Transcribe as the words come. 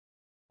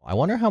I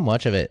wonder how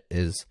much of it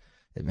is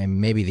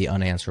maybe the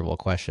unanswerable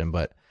question,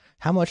 but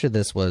how much of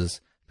this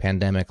was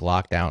pandemic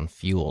lockdown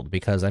fueled?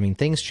 Because I mean,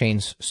 things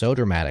changed so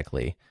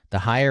dramatically. The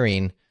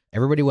hiring,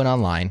 everybody went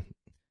online.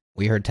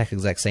 We heard tech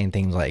execs saying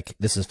things like,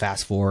 this is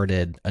fast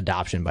forwarded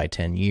adoption by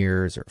 10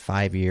 years or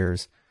 5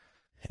 years.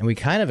 And we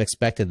kind of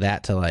expected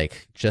that to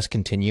like just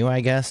continue,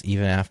 I guess,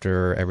 even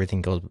after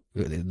everything goes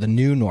the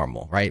new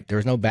normal, right? There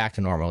was no back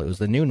to normal. It was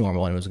the new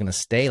normal and it was going to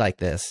stay like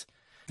this.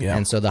 Yeah.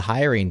 And so the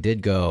hiring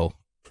did go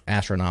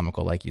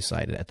astronomical, like you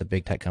cited, at the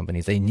big tech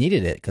companies. They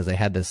needed it because they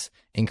had this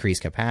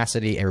increased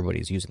capacity.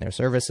 Everybody's using their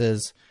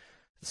services.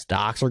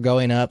 Stocks are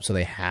going up, so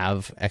they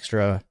have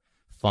extra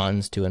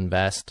funds to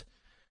invest.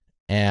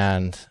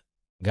 And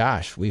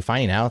gosh, we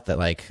find out that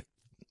like,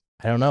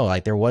 I don't know,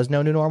 like there was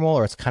no new normal,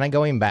 or it's kind of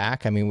going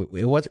back. I mean,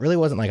 really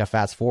wasn't like a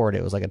fast forward.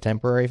 It was like a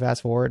temporary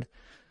fast forward,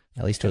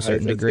 at least to a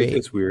certain degree.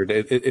 It's weird.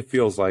 It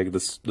feels like the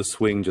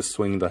swing just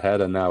swinged ahead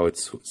and now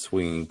it's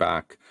swinging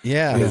back.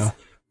 Yeah. Yeah.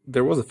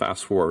 There was a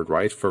fast forward,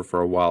 right, for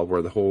a while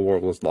where the whole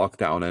world was locked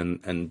down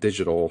and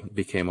digital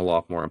became a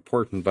lot more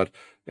important. But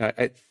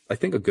I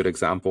think a good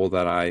example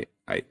that I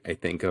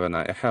think of, and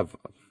I have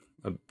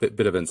a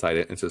bit of insight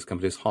into this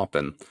company, is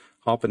Hopin.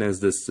 Hopin is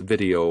this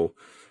video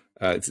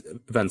it's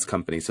events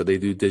company, so they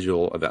do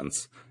digital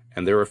events.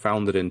 And they were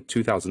founded in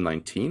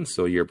 2019,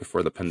 so a year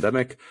before the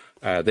pandemic.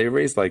 They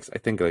raised I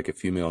think a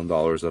few $1 million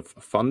of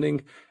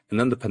funding, and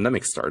then the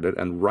pandemic started.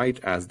 And right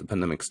as the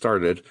pandemic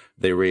started,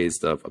 they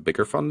raised a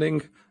bigger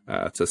funding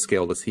to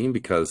scale the team,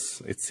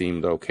 because it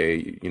seemed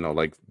okay,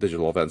 like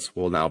digital events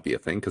will now be a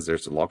thing because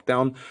there's a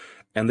lockdown.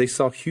 And they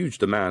saw huge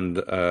demand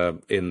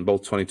in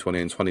both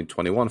 2020 and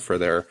 2021 for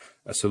their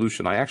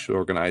solution. I actually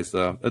organized,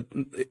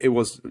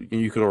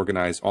 you could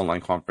organize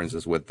online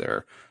conferences with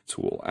their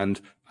tool.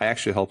 And I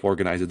actually helped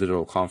organize a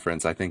digital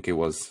conference. I think it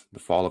was the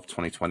fall of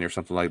 2020 or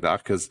something like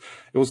that, because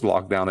it was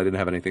lockdown. I didn't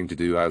have anything to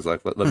do. I was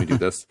like, let me do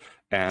this.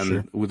 And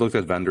sure. We looked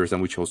at vendors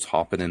and we chose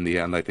Hopin in the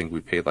end. I think we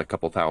paid like a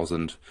couple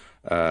thousand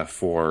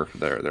for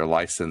their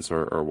license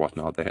or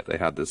whatnot. They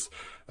had this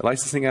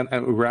licensing, and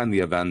we ran the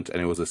event,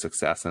 and it was a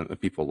success and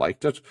people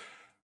liked it.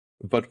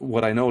 But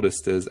what I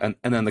noticed is, and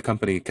then the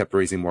company kept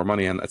raising more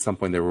money, and at some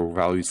point they were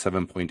valued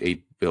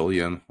 7.8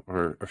 billion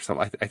or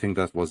something. I think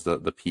that was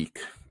the peak,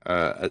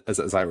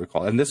 as I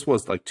recall. And this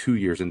was like 2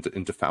 years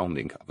into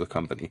founding of the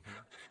company.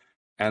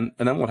 And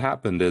then what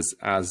happened is,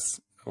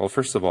 well,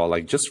 first of all,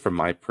 like just from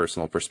my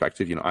personal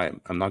perspective,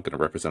 I'm not going to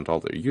represent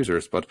all their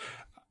users, but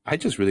I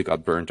just really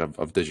got burnt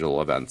of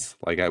digital events.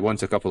 Like I went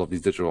to a couple of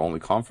these digital only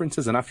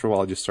conferences, and after a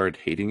while I just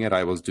started hating it.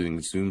 I was doing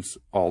Zooms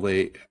all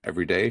day,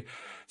 every day.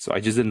 So I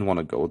just didn't want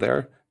to go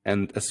there.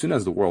 And as soon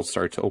as the world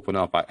started to open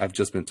up, I've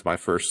just been to my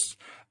first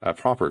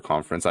proper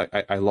conference.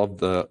 I love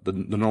the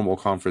normal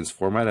conference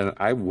format, and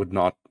I would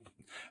not,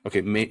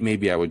 okay,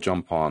 maybe I would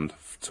jump on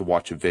to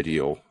watch a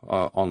video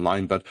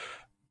online, but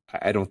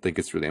I don't think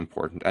it's really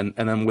important. And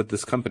then with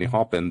this company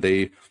Hopin,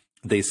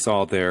 they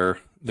saw their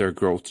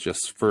growth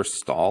just first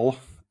stall.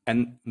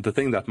 And the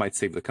thing that might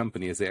save the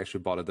company is they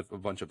actually bought a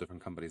bunch of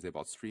different companies. They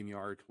bought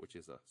StreamYard, which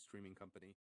is a streaming company.